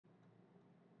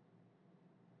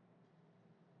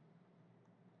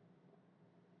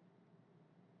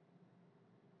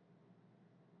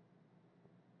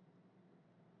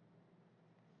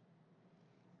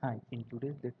Hi, in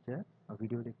today's lecture, a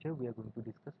video lecture, we are going to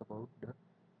discuss about the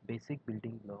basic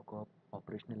building block of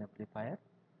operational amplifier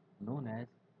known as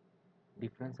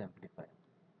difference amplifier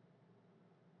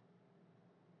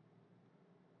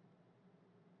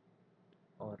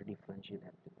or differential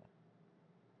amplifier.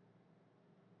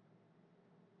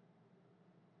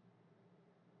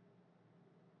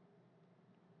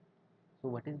 So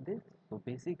what is this? So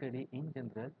basically in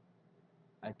general,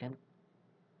 I can,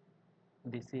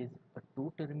 this is a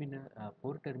four terminal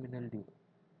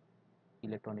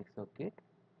electronic circuit.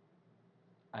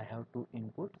 I have two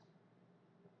inputs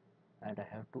and I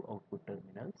have two output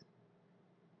terminals.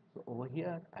 So over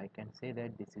here, I can say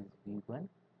that this is V1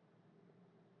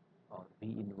 or V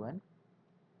in 1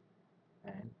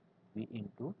 and V in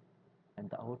 2, and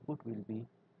the output will be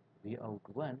V out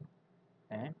 1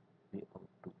 and V out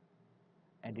 2,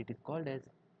 and it is called as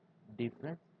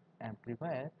difference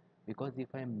amplifier because if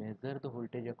I measure the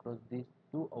voltage across these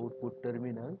two output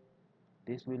terminals,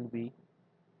 this will be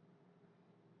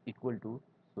equal to,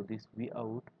 so this V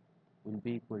out will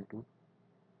be equal to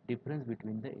difference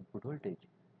between the input voltage,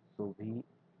 so V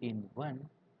in 1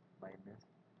 minus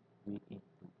V in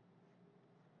 2.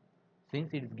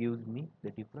 Since it gives me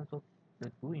the difference of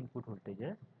the two input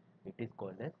voltages, it is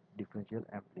called as differential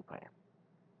amplifier.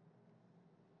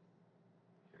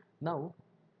 Now,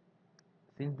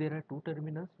 since there are two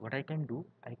terminals, what I can do,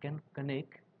 I can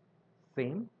connect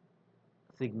same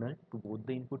signal to both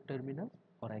the input terminals,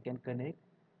 or I can connect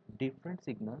different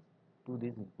signals to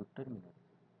these input terminals.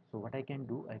 So what I can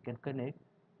do, I can connect,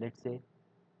 let's say,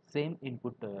 same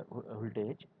input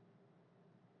voltage.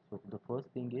 So the first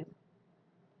thing is,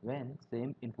 when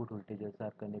same input voltages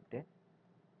are connected,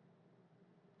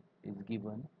 is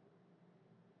given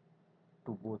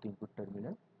to both input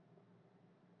terminals.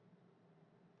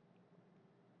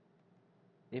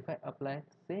 If I apply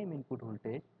same input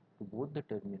voltage to both the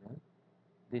terminals,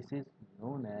 this is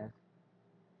known as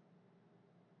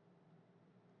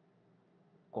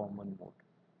common mode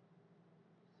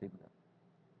signal.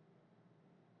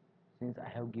 Since I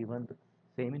have given the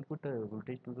same input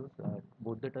voltage to those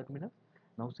both the terminals,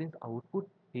 now since output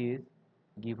is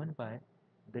given by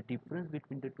the difference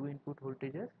between the two input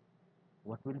voltages,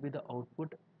 what will be the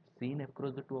output seen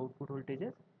across the two output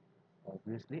voltages?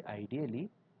 Obviously, ideally,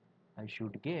 I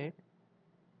should get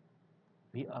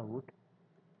V out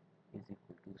is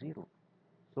equal to 0.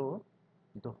 So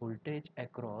the voltage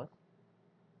across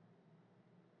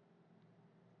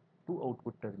two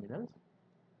output terminals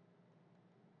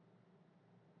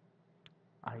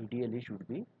ideally should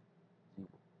be 0.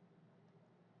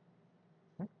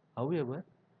 However,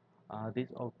 this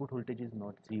output voltage is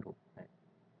not 0.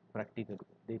 Practically,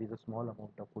 there is a small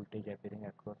amount of voltage appearing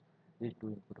across these two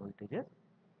input voltages.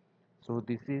 So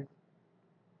this is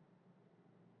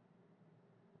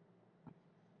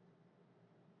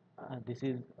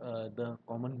the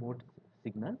common mode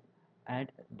signal, and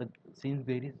since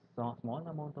there is a small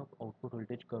amount of output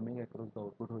voltage coming across the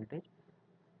output voltage,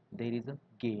 there is a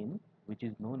gain which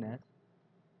is known as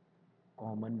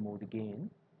common mode gain,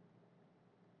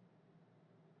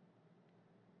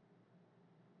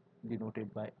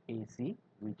 denoted by AC,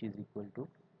 which is equal to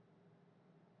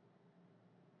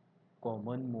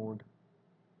common mode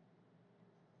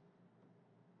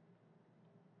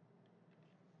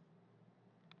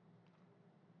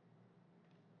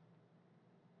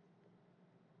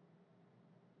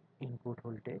input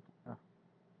voltage.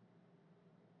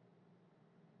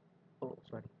 Oh,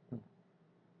 sorry.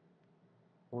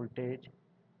 Voltage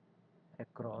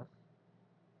across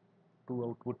two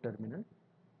output terminals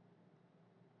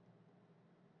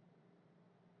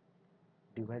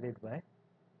divided by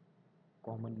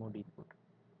common mode input.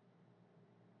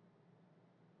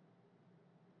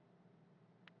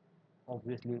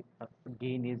 Obviously,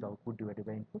 gain is output divided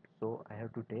by input, so I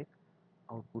have to take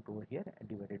output over here and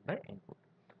divided by input.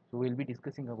 So we'll be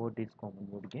discussing about this common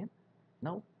mode gain.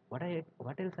 Now, what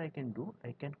else I can do?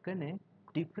 I can connect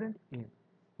different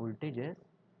voltages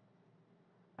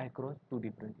across two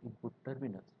different input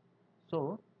terminals.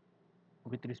 So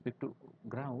with respect to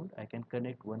ground, I can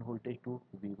connect one voltage to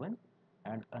V1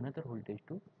 and another voltage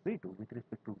to V2 with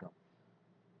respect to ground.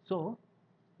 So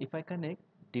if I connect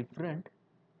different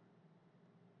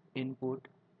input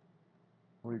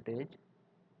voltage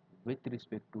with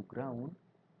respect to ground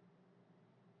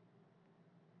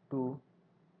to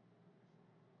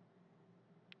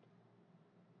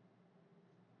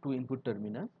two input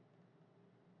terminals,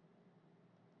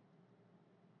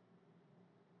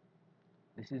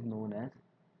 this is known as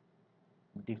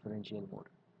differential mode.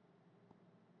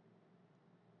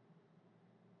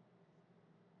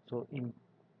 So in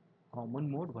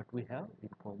common mode, what we have in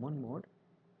common mode,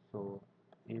 so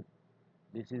if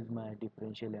this is my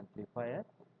differential amplifier,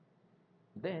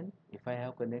 then if I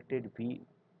have connected V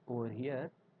over here,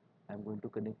 I'm going to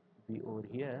connect V over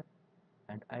here,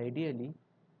 and ideally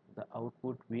the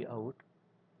output V out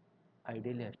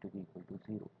ideally has to be equal to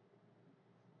 0.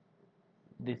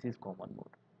 This is common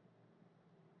mode.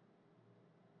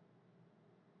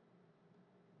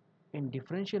 In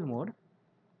differential mode,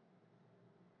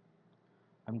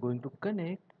 I'm going to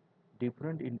connect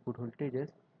different input voltages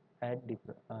at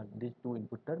these two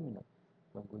input terminals.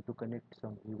 So I'm going to connect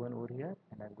some V1 over here,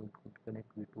 and I'm going to connect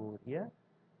V2 over here,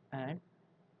 and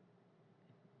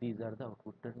these are the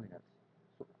output terminals.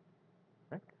 So,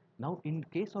 right now, in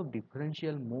case of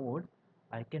differential mode,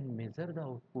 I can measure the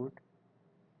output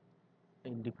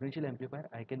in differential amplifier.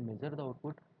 I can measure the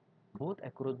output both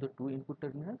across the two input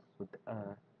terminals.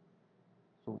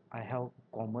 So I have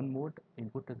common mode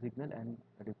input signal and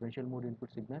differential mode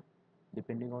input signal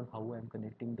depending on how I am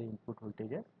connecting the input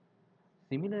voltages.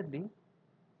 Similarly,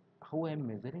 how I am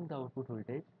measuring the output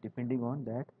voltage, depending on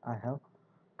that I have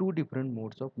two different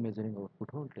modes of measuring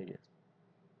output voltages.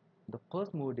 The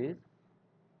first mode is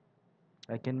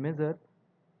I can measure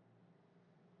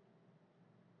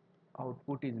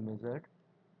output is measured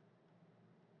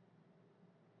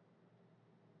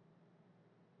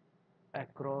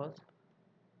across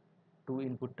two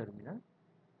input terminals,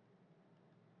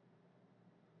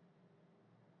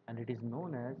 and it is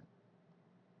known as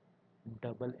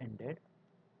double-ended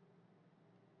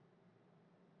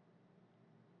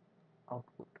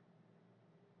output.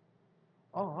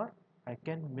 Or I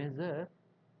can measure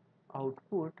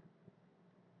output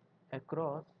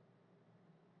across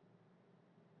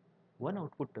one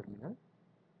output terminal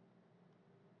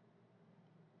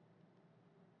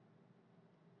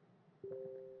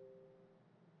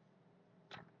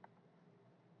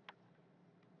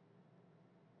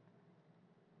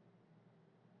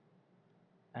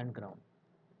and ground.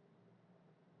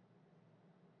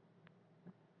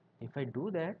 If I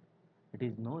do that, it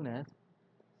is known as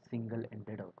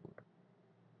single-ended output.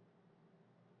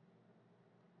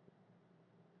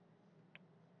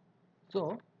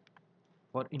 So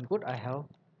for input I have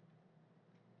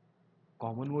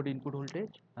common mode input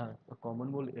voltage, a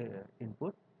common mode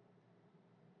input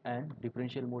and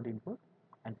differential mode input,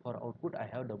 and for output I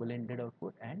have double-ended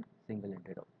output and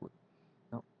single-ended output.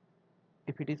 Now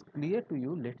if it is clear to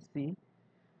you, let's see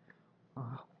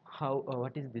how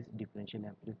what is this differential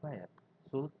amplifier.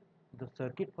 So the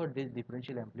circuit for this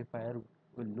differential amplifier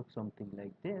will look something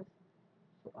like this.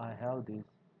 So I have this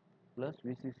plus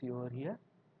VCC over here,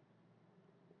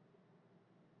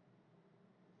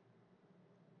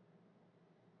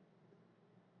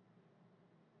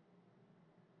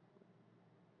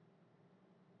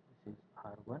 this is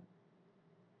R1,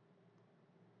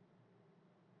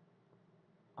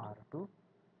 R2,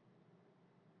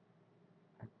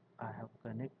 and I have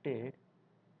connected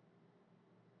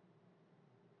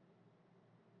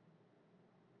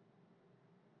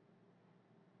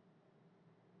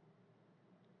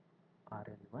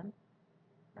RL1.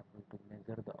 I'm going to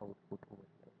measure the output over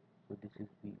here. So this is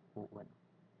VO1,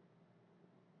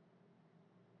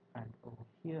 and over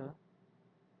here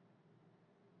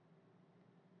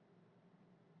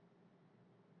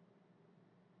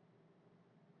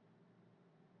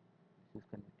this is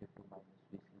connected to minus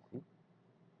VCC,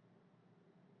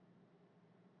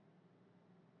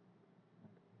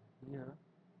 and here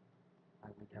I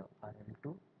will have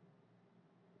RL2,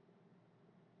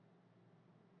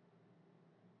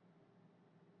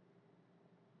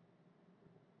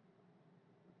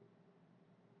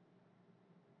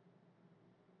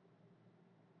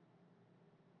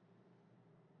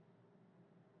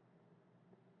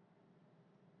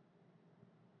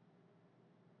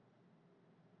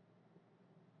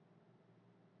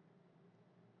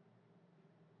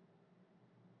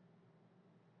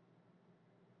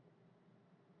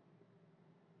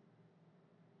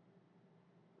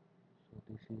 so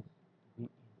this is V in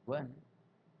 1,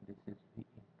 this is V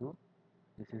in 2,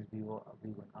 this is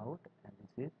V1 out, and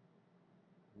this is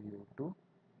VO2.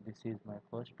 This is my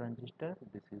first transistor,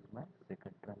 this is my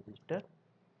second transistor,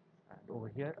 and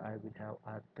over here I will have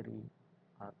R3,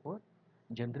 R4.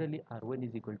 Generally R1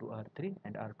 is equal to R3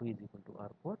 and R2 is equal to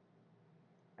R4,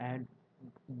 and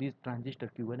these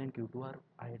transistor Q1 and Q2 are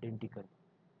identical.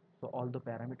 So all the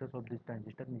parameters of this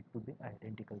transistor need to be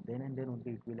identical. Then and then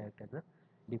only it will act as a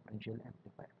differential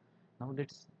amplifier. Now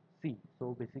let's see.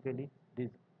 So basically this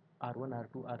R1,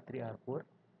 R2, R3, R4,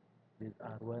 this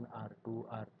R1, R2,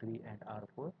 R3 and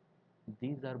R4,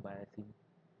 these are biasing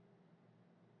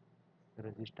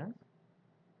resistance.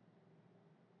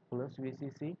 Plus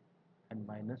VCC and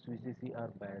minus VCC are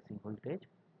biasing voltage.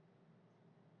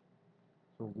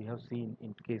 So we have seen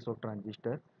in case of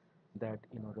transistor that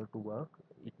in order to work,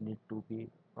 it need to be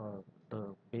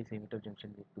the base emitter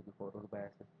junction need to be forward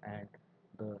biased, and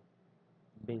the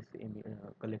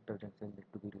collector junction need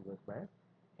to be reverse biased.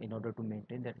 In order to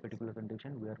maintain that particular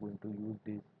condition, we are going to use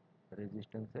these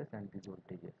resistances and these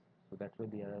voltages. So that's why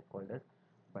they are called as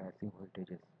biasing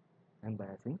voltages and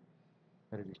biasing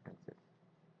resistances.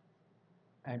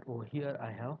 And over here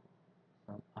I have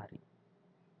some RE.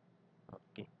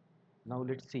 Okay, now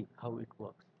let's see how it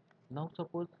works. Now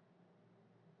suppose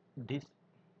this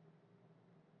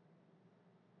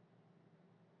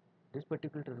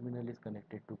particular terminal is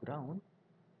connected to ground,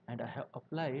 and I have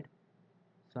applied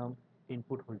some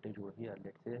input voltage over here,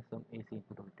 let's say some AC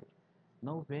input voltage.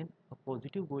 Now when a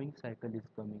positive going cycle is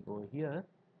coming over here,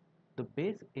 the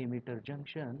base emitter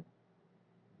junction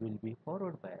will be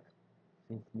forward biased,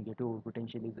 since negative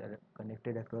potential is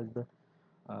connected across the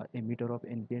emitter of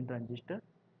NPN transistor,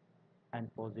 and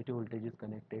positive voltage is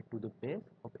connected to the base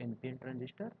of NPN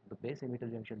transistor. The base emitter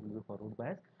junction will be forward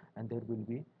biased, and there will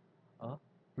be a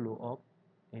flow of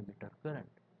emitter current,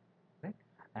 right?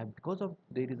 And because of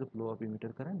there is a flow of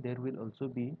emitter current, there will also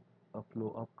be a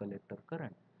flow of collector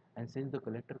current. And since the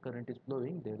collector current is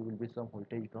flowing, there will be some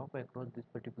voltage drop across this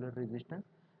particular resistance,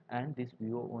 and this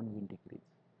VO1 will decrease.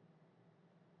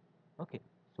 Okay,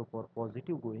 so for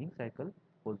positive going cycle,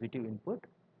 positive input,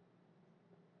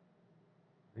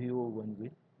 VO1 will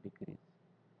decrease.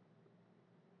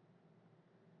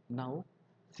 Now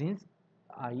since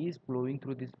I is flowing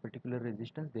through this particular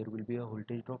resistance, there will be a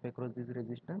voltage drop across this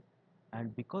resistance,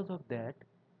 and because of that,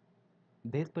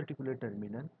 this particular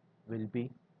terminal will be,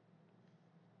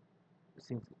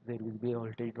 since there will be a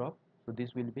voltage drop, so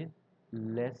this will be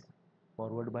less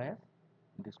forward bias,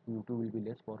 this Q2 will be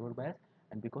less forward bias,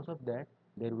 and because of that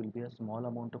there will be a small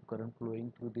amount of current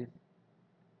flowing through this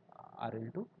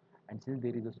RL2, and since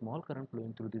there is a small current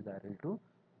flowing through this RL2,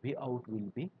 V out will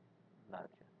be larger.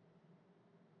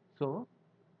 So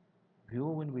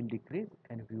VO1 will decrease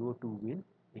and VO2 will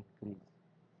increase,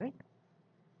 right?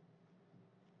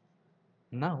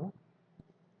 Now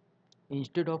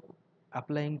instead of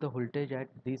applying the voltage at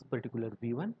this particular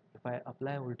V1, if I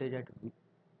apply voltage at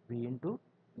V into,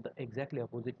 the exactly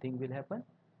opposite thing will happen.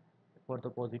 For the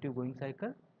positive going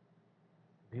cycle,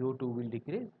 VO2 will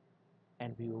decrease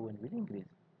and VO1 will increase,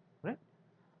 right?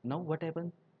 Now what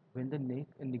happens when the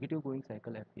negative going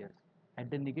cycle appears? At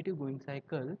the negative going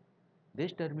cycle,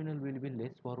 this terminal will be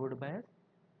less forward bias,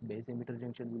 base emitter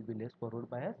junction will be less forward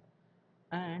bias,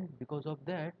 and because of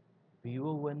that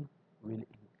VO1 will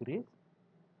increase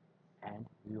and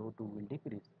VO2 will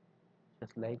decrease,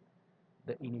 just like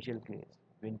the initial case.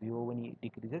 When VO1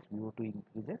 decreases, VO2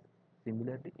 increases.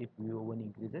 Similarly, if VO1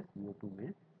 increases, VO2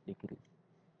 will decrease.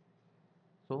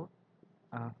 So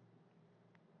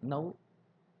now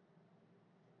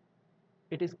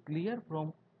it is clear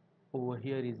from over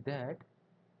here is that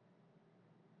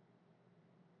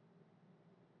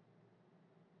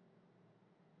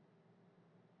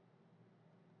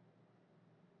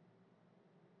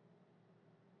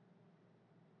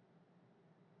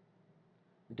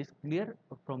it is clear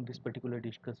from this particular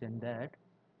discussion that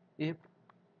if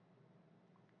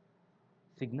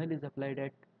signal is applied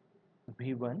at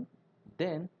V1,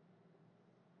 then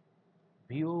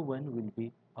VO1 will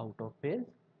be out of phase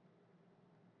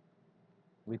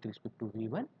with respect to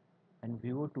V1, and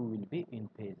VO2 will be in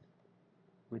phase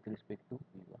with respect to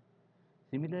V1.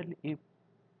 Similarly, if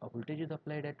a voltage is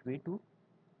applied at V2,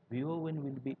 VO1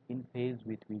 will be in phase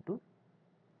with V2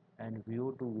 and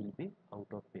VO2 will be out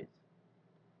of phase.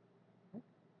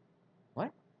 Why?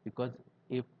 Because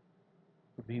if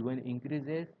V1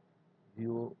 increases,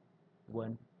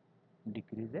 VO1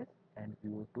 decreases and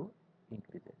VO2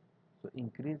 increases. So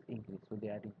increase, so they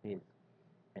are in phase,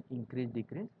 and increase,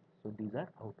 decrease, so these are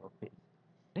out of phase.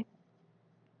 Okay?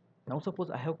 Now suppose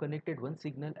I have connected one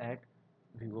signal at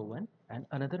VO1 and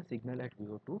another signal at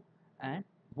VO2, and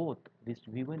both this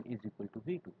V1 is equal to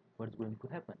V2. What's going to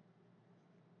happen?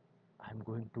 I am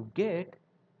going to get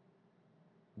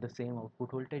the same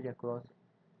output voltage across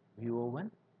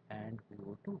VO1 and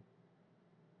VO2,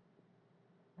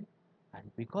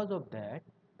 and because of that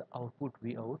the output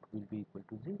V out will be equal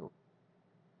to 0.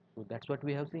 So that's what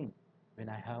we have seen. When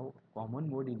I have common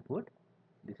mode input,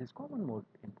 this is common mode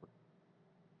input,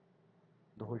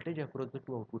 the voltage across the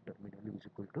two output terminal is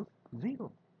equal to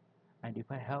 0. And if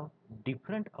I have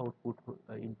different output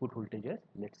input voltages,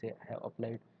 let's say I have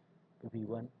applied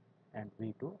V1 and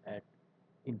V2 at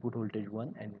input voltage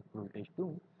 1 and input voltage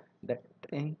 2, that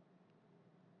then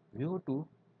VO2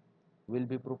 will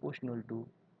be proportional to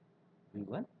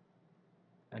V1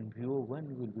 and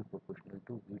VO1 will be proportional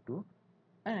to V2,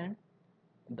 and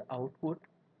the output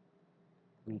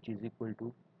which is equal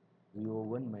to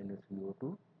VO1 minus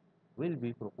VO2 will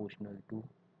be proportional to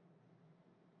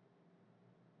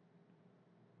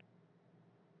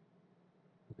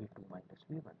V2 minus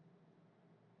V1.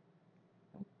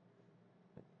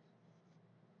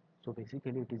 So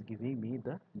basically it is giving me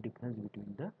the difference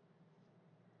between the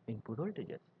input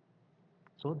voltages.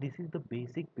 So this is the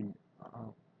basic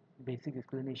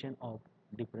explanation of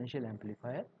differential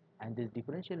amplifier, and this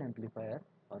differential amplifier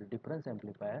or difference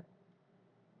amplifier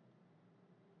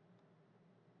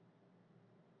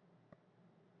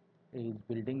is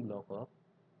building block of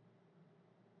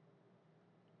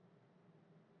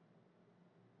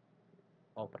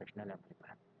operational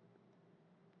amplifier.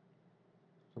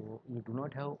 So you do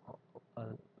not have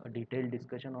a detailed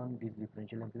discussion on this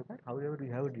differential amplifier. However, we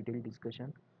have a detailed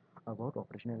discussion about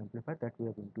operational amplifier that we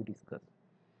are going to discuss.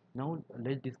 Now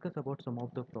let's discuss about some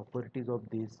of the properties of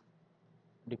this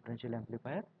differential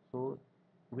amplifier. So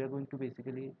we are going to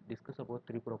basically discuss about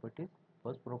three properties.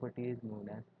 First property is known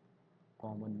as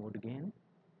common mode gain,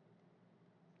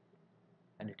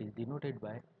 and it is denoted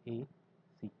by AC.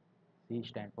 C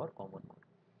stand for common mode.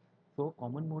 So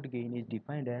common mode gain is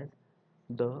defined as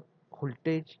the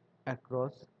voltage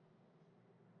across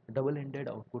double-ended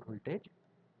output voltage.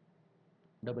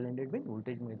 Double-ended means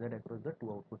voltage measured across the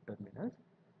two output terminals.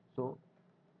 So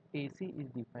AC is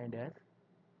defined as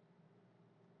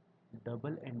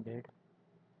double-ended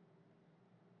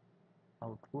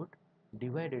output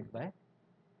divided by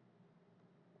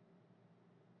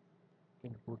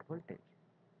input voltage.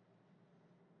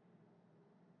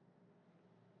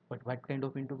 But what kind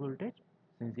of input voltage?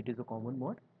 Since it is a common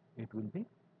mode, it will be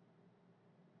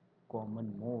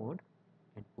common mode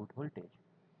input voltage.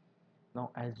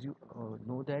 Now as you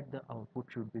know that the output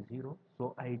should be 0,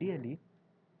 so ideally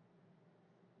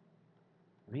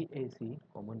VAC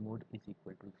common mode is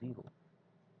equal to 0.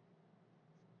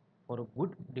 For a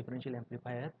good differential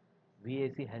amplifier,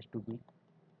 VAC has to be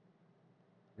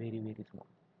very small.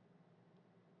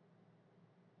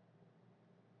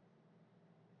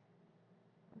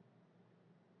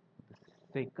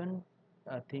 The second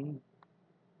thing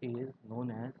is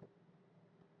known as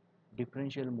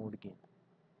differential mode gain.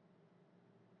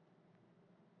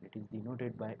 It is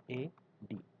denoted by AD.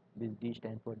 This D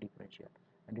stands for differential,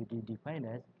 and it is defined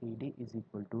as AD is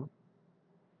equal to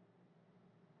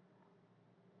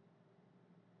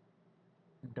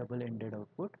double-ended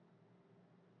output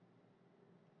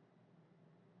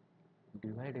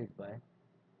divided by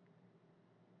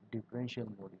differential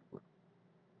mode input.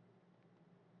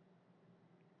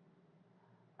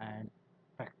 And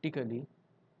practically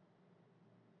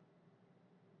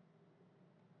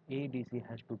ADC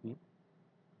has to be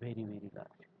very large.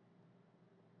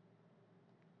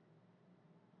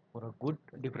 For a good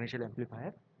differential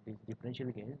amplifier, this differential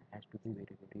gain has to be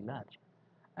very large.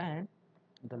 And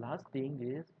the last thing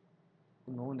is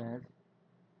known as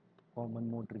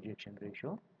common mode rejection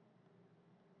ratio.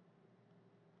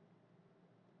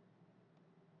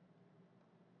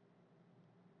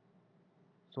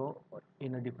 So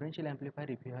in a differential amplifier,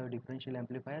 if you have a differential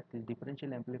amplifier, this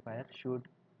differential amplifier should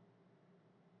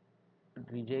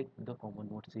reject the common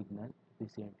mode signal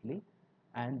efficiently,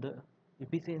 and the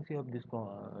efficiency of this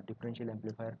differential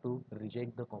amplifier to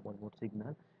reject the common mode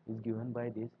signal is given by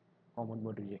this common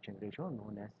mode rejection ratio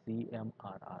known as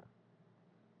CMRR,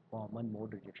 common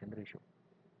mode rejection ratio.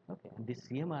 Okay, and this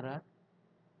CMRR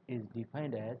is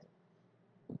defined as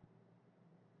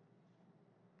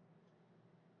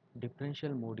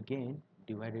differential mode gain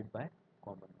divided by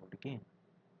common mode gain.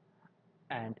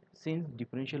 And since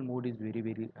differential mode is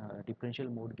differential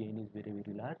mode gain is very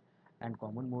large and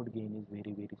common mode gain is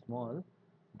very small,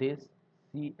 this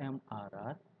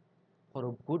CMRR for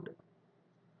a good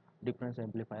difference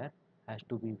amplifier has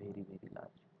to be very large.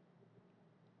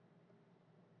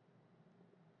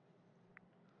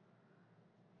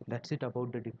 That's it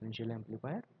about the differential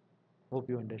amplifier. Hope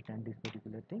you understand this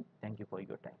particular thing. Thank you for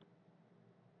your time.